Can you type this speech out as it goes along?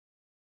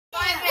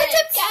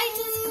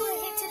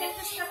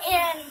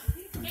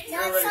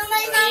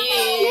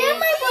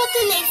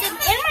cousin Nathan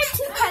and my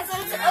 2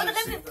 cousins are going to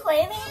be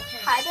playing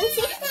hide and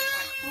seek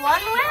 1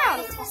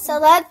 round. So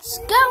let's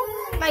go.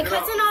 My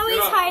cousin always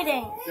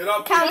hiding.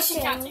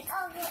 Counting.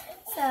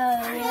 So,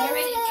 Get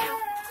ready to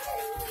count.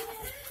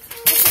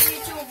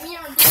 We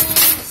are doing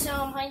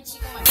some hide and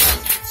seek on my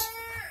cousins.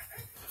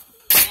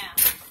 Yeah.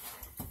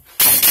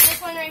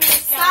 This one right here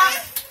is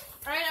counting.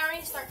 Alright,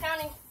 Ari, start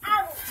counting.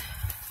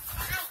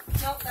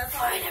 Nope, that's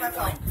all right.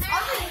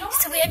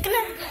 So we're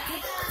going to...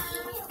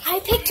 I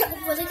picked a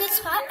really good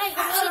spot. I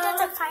hope she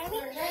doesn't find me.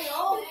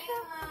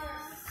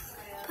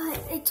 But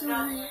it's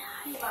really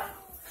high.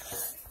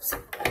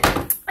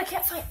 I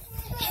can't find...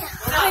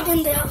 hide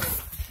in there.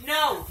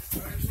 No!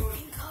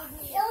 Come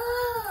here.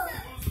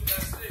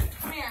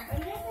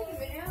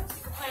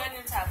 Play on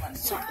your tablet.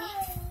 So,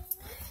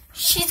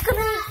 she's going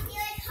to...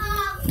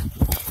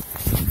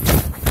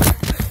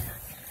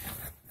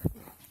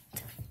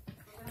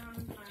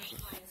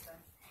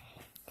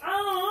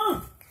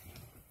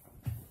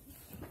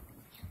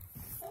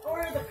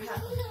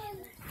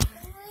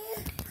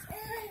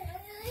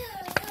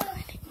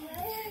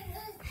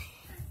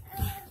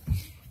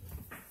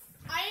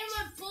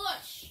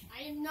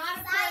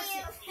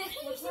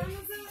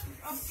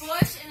 A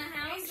bush and a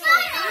house.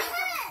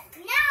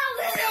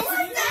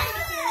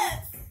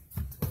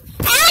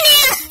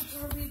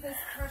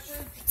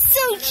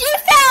 So she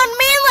found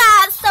me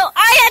last, so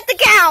I had to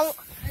count.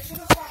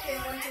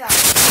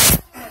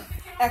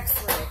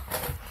 Excellent.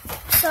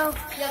 So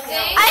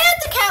I have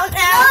to count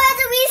now.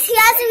 He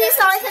has to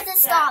restart because it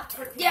stopped.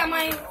 Yeah,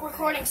 my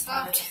recording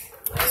stopped.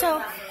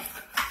 So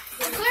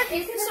Claire,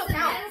 you can still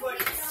count.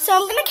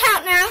 I'm gonna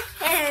count now.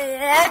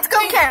 Let's go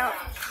count.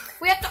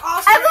 We have to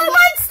all start.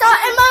 Everyone start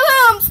in my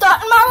room.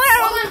 Start in my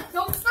room. Hold on,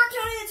 don't start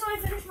counting until I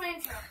finish my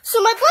intro.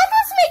 So my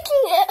brother's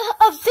making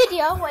a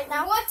video right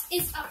now. What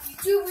is up,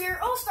 YouTube? We're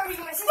all starting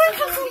in my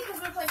sister's room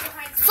because we're playing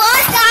behind.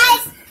 First,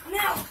 guys.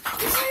 Now,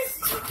 this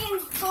is taking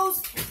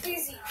goes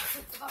easy.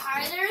 The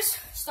hiders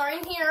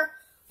starting here.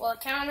 Well, a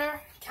counter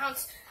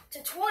counts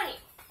to 20.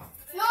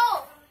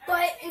 No,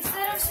 but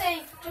instead of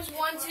saying just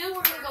 1, 2,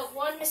 we're gonna go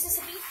 1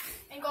 Mississippi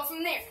and go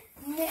from there.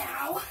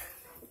 Now,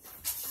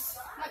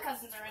 my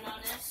cousins are in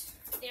on this.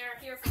 They're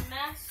here from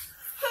Mass.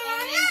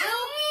 And they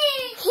will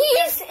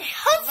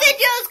Her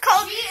video is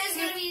called. She is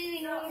going to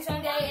be doing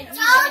Sunday, and he's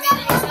going to be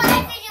doing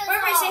Sunday.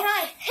 Everybody say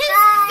hi. His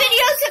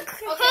videos are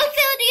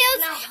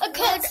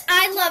called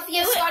I Love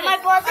You. My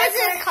brother's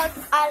is called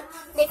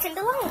Nathan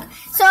DeLong.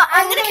 So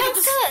I'm going to count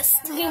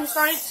first. The game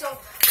started, so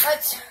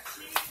let's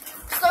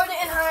start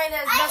it and hide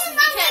as best as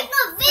we can.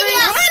 1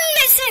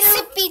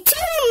 Mississippi, 2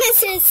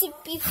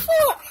 Mississippi,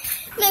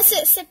 4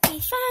 Mississippi,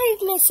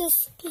 5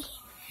 Mississippi,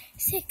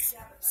 6,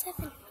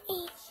 7,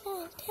 8,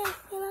 9, 10,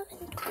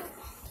 11, 12,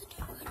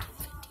 13, 14,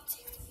 15,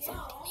 16, 17, 18, 19,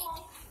 20.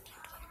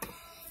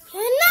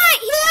 Good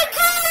night, here I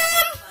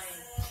come!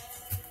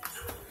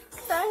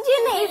 Found you,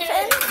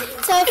 Nathan.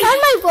 So I found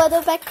my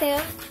brother back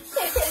there.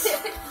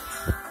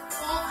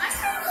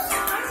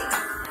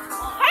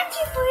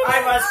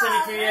 I must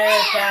finish your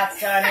path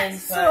done.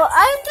 So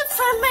I have to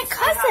find my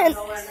cousin.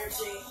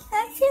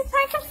 Let's see if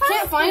I can find her.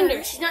 Can't find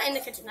her. She's not in the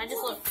kitchen. I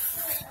just looked.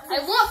 I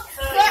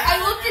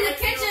looked in the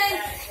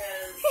kitchen.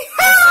 She's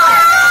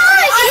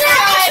in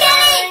the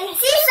kitchen.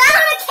 She's in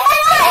the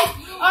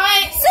kitchen. All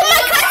right. So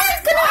my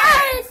cousin's gonna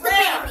hide the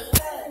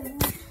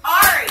baby.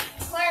 Ari!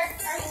 Claire,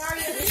 are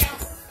you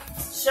count?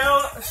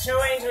 Show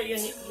Angel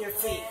your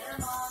feet.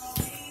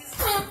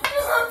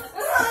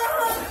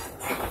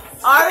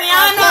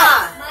 Ariana!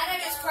 My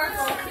name is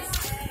Purple.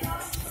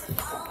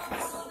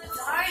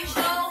 Alright,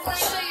 show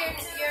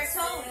your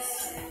toes.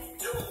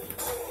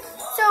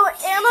 So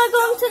am I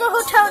going to the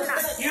hotel now?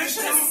 You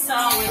should have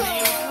saw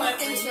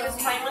when she was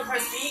playing with her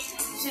feet.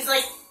 She's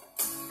like,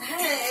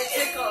 it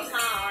tickles,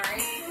 huh,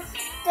 Ari?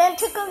 Then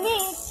tickle me.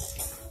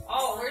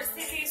 Oh, where's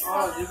the piece?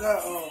 Oh, you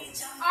got,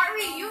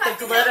 Ari, you have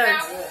The to glitter.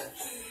 count.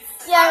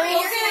 Yeah, You're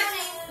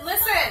gonna,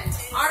 listen,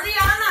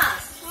 Ariana.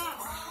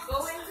 Go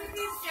into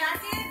this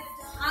jacket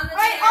on the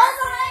Right, chair.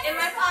 also In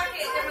my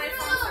pocket, in my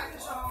phone.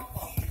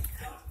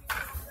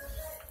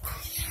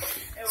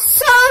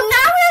 So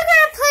now we're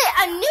gonna play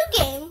a new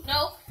game.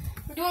 No,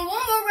 we're doing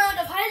one more round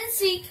of hide and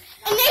seek.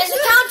 And next And the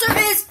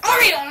counter is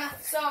Ariana.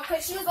 So,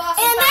 because she was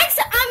awesome. And next,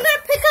 I'm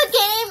gonna pick a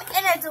game,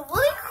 and it's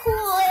really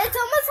cool. It's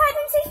almost hide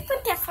and seek, but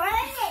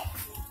different.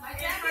 My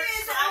jacket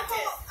is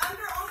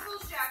under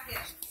Uncle's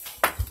jacket.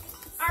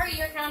 Ari,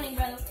 you're counting,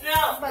 brother.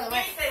 No, By the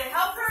way. Nathan,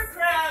 help her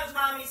grab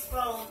Mommy's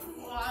phone.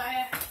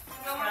 Why?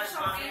 Because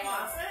Mommy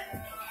wants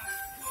it.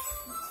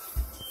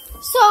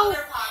 So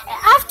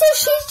after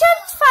she's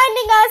done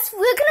finding us,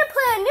 we're gonna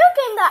play a new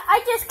game that I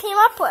just came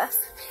up with.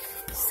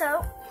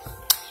 So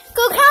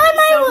go count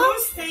my So room.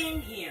 who's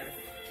staying here?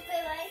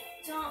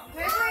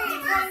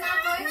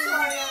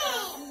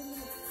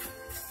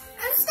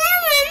 I'm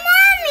staying with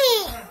Mommy.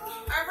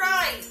 All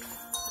right.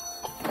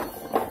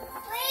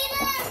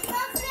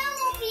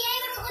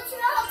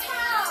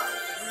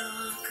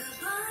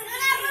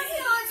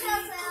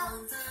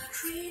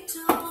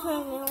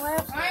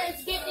 Alright,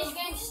 let's get this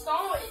game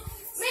started.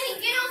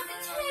 Minnie, get off the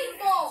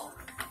table!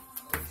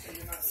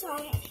 So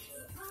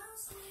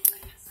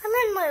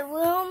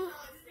room,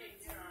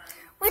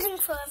 waiting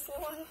for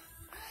everyone.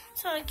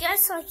 So I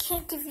guess I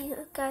can't give you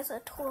guys a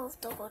tour of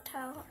the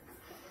hotel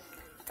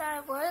that I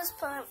was,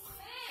 but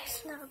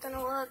it's never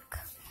gonna work.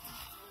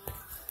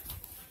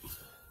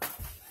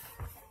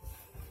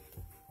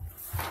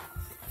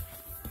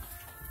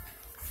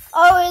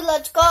 Alright,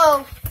 let's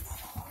go.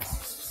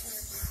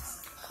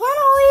 Come on,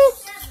 Ollie.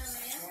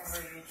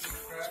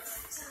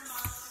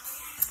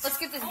 Let's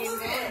get this game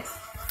going.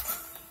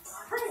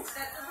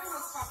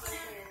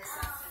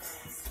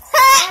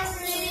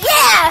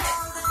 Yeah!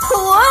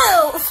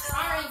 Whoa!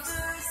 Alright,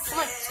 come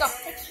on, let's go.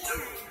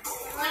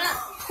 Why not?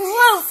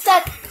 Whoa,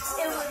 that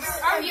it was.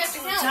 Alright, you have to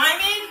count.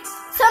 Diamond?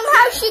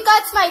 Somehow she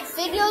got my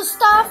video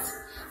stuff.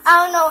 I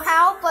don't know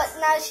how, but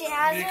now she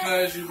has it.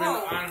 Because you've been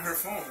on her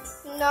phone.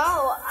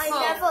 No, I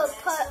never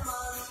put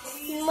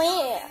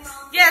where.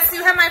 Yes,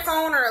 you had my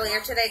phone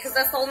earlier today because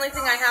that's the only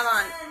thing I have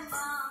on.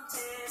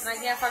 And I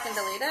can't fucking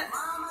delete it.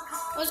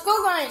 Let's go,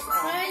 guys.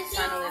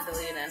 Finally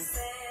deleted.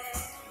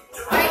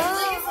 Alright, you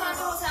leave your phone at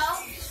the hotel.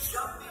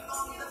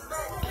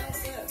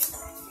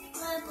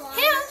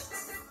 Here,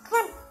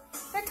 come on,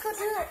 let's go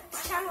do it.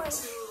 Challenge.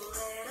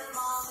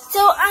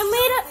 So I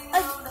made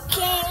a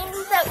game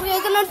that we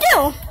are gonna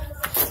do.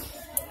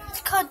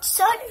 It's called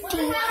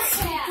Sardines.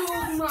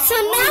 So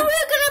now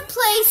we're gonna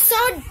play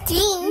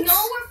Sardines. No,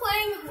 we're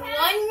playing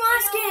one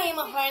last game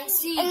of hide and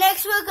seek. And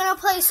next we're gonna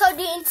play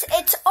Sardines.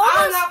 It's I'm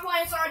almost not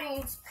playing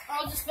sardines.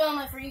 I'll just film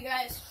it for you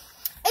guys.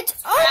 it's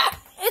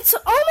almost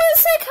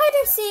like hide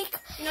and seek.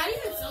 Not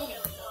even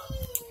filming.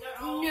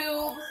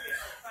 No.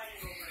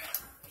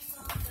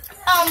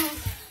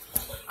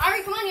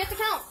 Ari, come on, you have to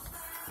count.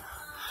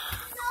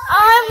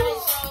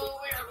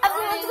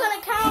 Everyone's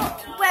gonna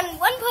count when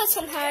one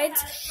person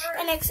hides,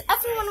 and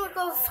everyone will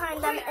go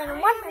find them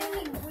in 1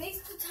 minute.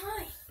 Waste of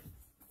time.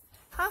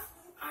 Huh?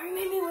 Ari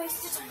made me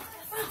waste of time.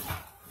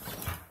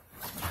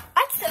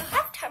 I still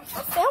have time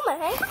for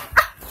filming.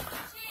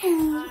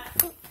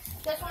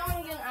 That's why I'm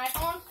gonna get an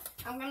iPhone.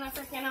 I'm gonna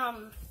freaking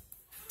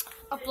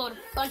upload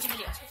a bunch of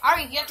videos.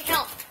 Ari, you have to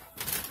count.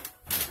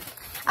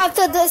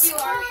 After this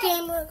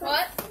game, we're going.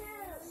 What?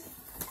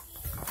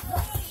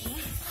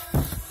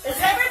 Is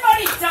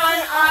everybody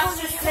done on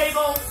this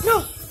table?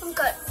 No, I'm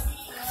good.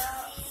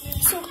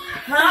 So,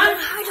 Huh?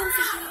 hide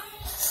over here.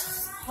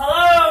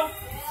 Hello?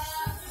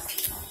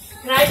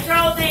 Can I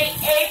throw the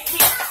AP?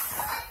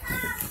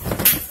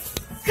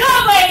 Go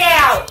lay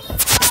down!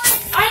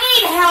 I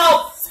need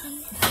help!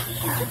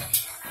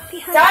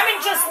 Behind.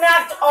 Diamond just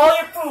knocked all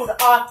your food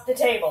off the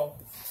table.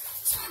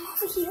 So I'm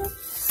over here.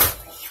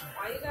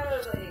 Why you gotta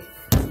like...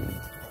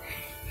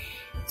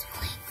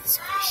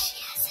 So she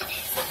has it.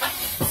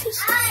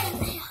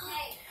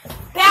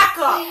 Back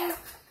up!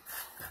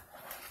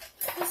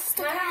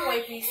 Can I have a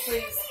white piece,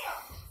 please?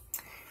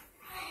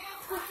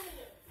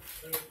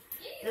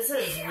 This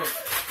is...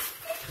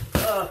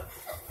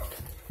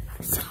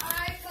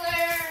 Hi,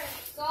 Claire.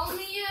 It's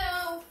only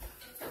you.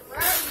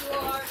 Wherever you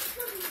are.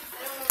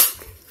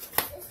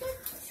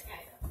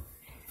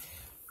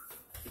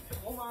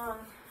 Hold on.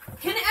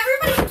 Can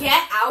everybody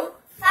get out?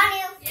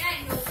 Daniel. Yeah, I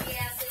know the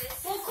asses.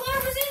 Well, Claire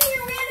was in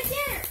here. We had to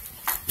get her.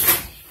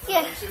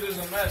 Yeah. Shit is a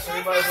mess.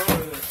 Everybody's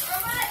over there.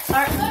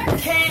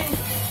 Can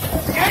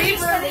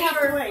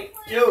wait.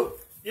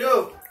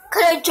 You.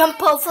 Could I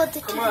jump over the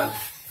Come TV? on.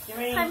 Give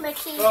me... Hi,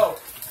 Mickey. Go.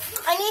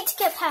 I need to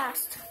get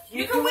past.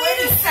 You can wait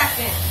a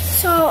second.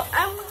 So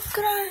I'm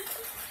gonna.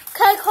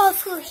 Can I call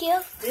through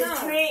here?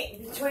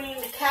 Between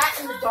the cat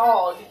and the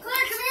dog.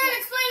 Claire, come here and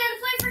explain how to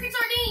play freaking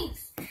sardines.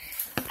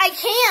 I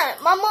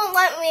can't. Mom won't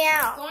let me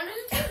out. Go under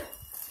the table.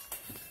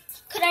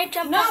 Could I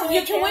jump No, over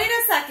you the can chair? wait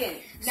a second.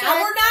 Now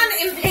we're done.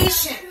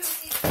 Impatient.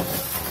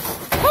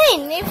 Hey,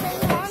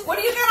 Nathan. What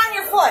do you got on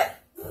your foot?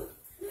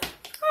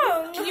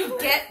 Oh, Can you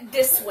get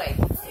this way?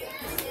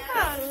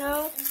 I don't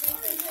know.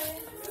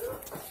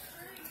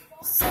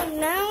 So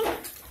now,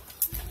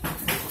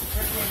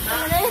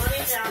 I'm gonna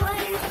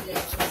explain.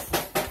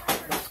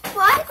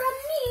 What? From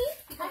me?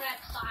 Because I have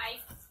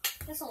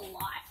 5. That's a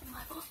lot in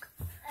my book.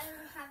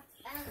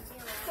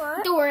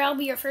 What? Don't worry, I'll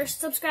be your first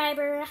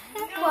subscriber.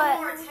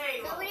 What?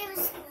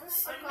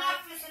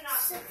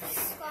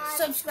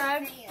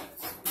 Subscribe.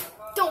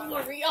 Don't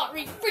worry,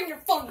 Ari. Bring your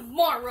phone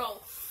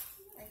tomorrow.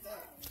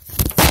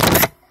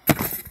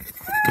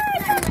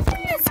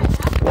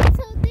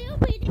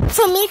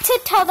 For me to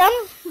tell them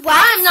what?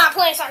 I'm not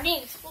playing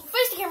sardines. Well,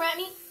 face the camera at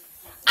me.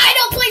 I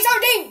don't play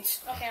sardines.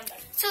 Okay, I'm done.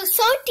 So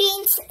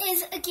Sardines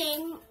is a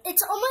game.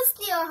 It's almost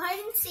near hide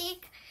and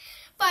seek,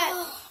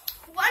 but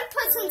one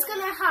person's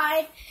gonna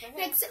hide.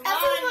 Next,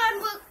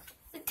 everyone will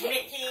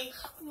take Mickey.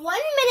 1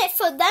 minute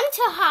for them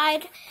to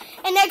hide,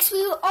 and next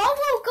we all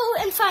will go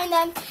and find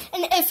them.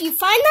 And if you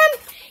find them,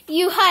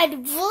 you hide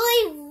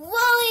really,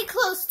 really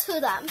close to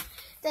them.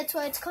 That's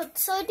why it's called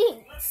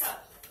Sardines. What's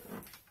up?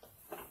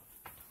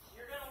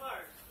 You're gonna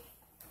learn.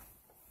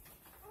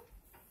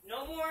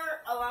 No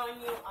more allowing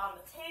you on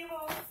the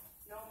table.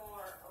 No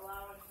more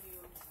allowing you.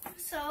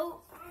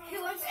 So,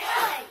 who wants to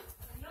play?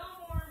 No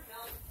more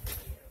milk.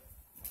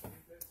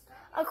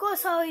 Of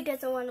course, Holly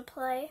doesn't want to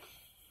play.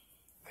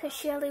 Because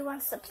Shirley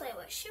wants to play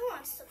what she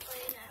wants to play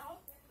now.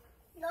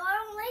 No, I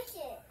don't like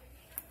it.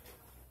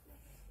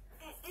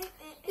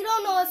 You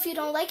don't know if you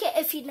don't like it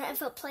if you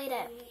never played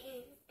it.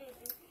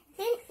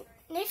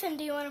 Nathan,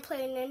 do you want to play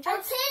Ninja? I played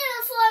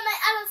it before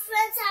at a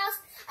friend's house.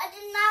 I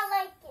did not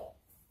like it.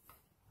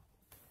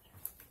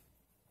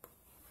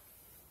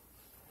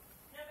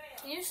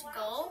 Can you just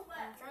go?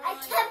 I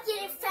kept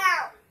getting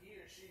found.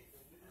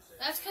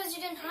 That's because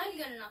you didn't hide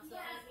good enough. Though.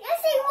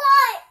 Yes, he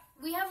was.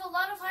 We have a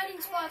lot of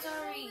hiding spots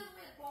already.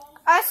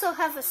 I also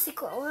have a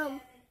secret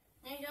room.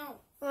 No, you don't.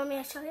 Want me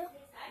to show you?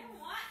 I didn't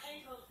want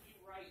Angel to be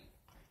right.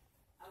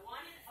 I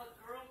wanted a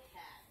girl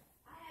cat.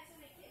 I had so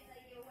many kids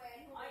like you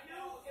away. I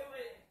knew it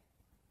would.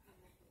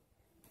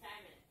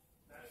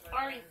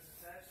 Ari.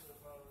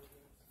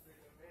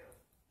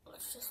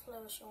 Let's just play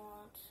what she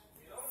wants.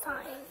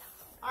 Fine.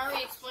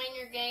 Ari, explain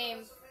your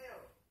game.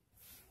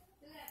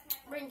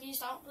 Bring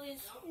these out,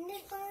 please.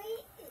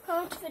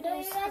 How much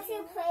videos? You guys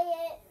can play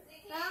it.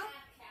 Huh?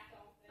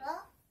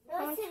 You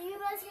guys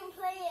can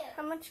play it.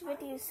 How much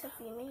videos have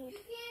you made?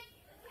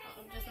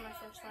 Just my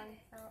first one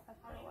for a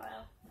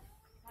while.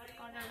 I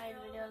haven't made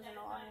videos in a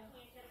while.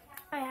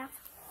 I have.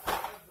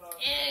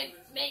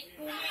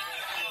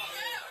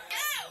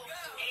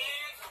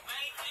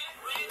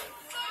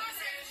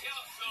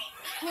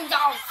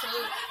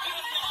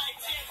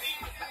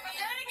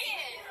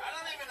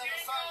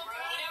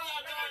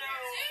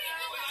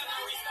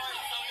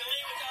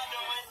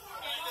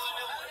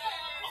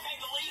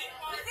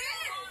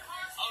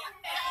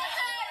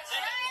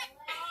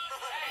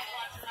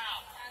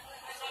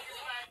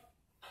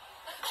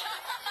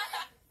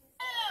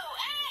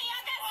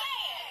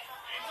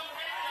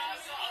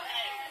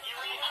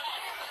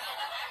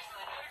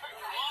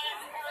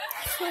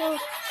 So,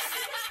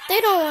 they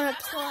don't want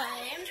to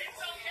play.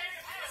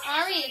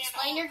 Ari,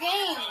 explain your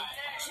game.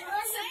 She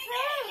wants to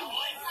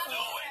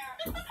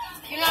play.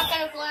 You're not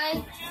gonna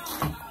play?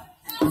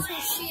 So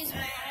she's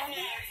mad.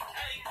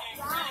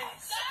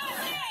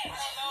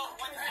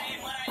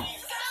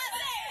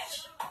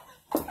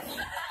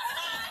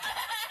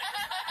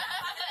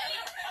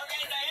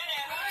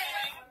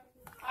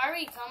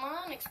 Ari, come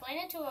on, explain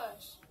it to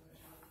us.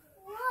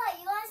 What?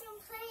 You guys can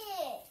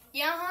play it.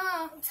 Yeah,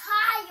 huh? I'm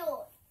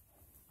tired.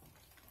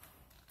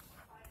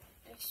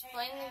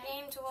 Explain the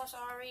game to us,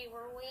 Ari.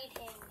 We're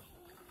waiting.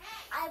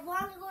 I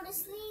want to go to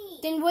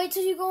sleep. Then wait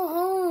till you go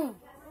home.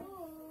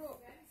 Ooh.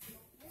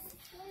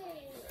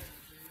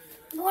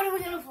 What are we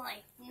gonna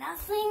play?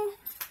 Nothing?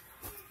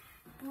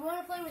 We want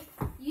to play with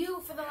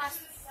you for the last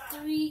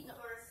 3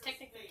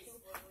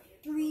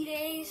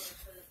 days.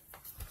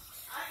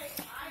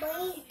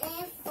 Wait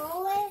and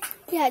forward.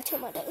 Yeah, 2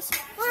 more days.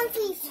 1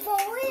 piece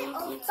forward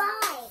or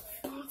 5?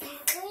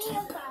 3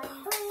 or 5?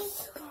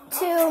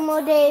 2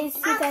 more days.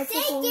 You I'm guys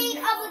thinking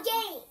can... of a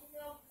game.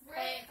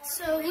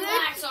 So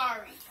Relax,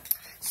 Ari.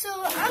 So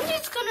I'm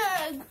just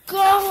gonna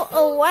go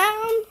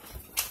around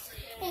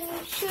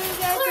and show you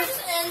guys. Let's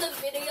end the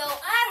video.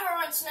 Add her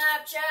on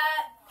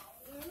Snapchat.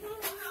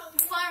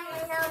 Find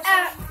her.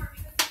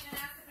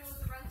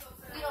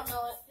 You don't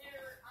know it.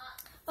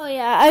 Oh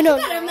yeah, I know.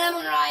 You better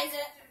memorize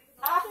it.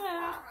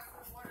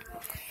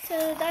 So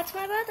that's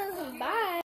my brother. Bye.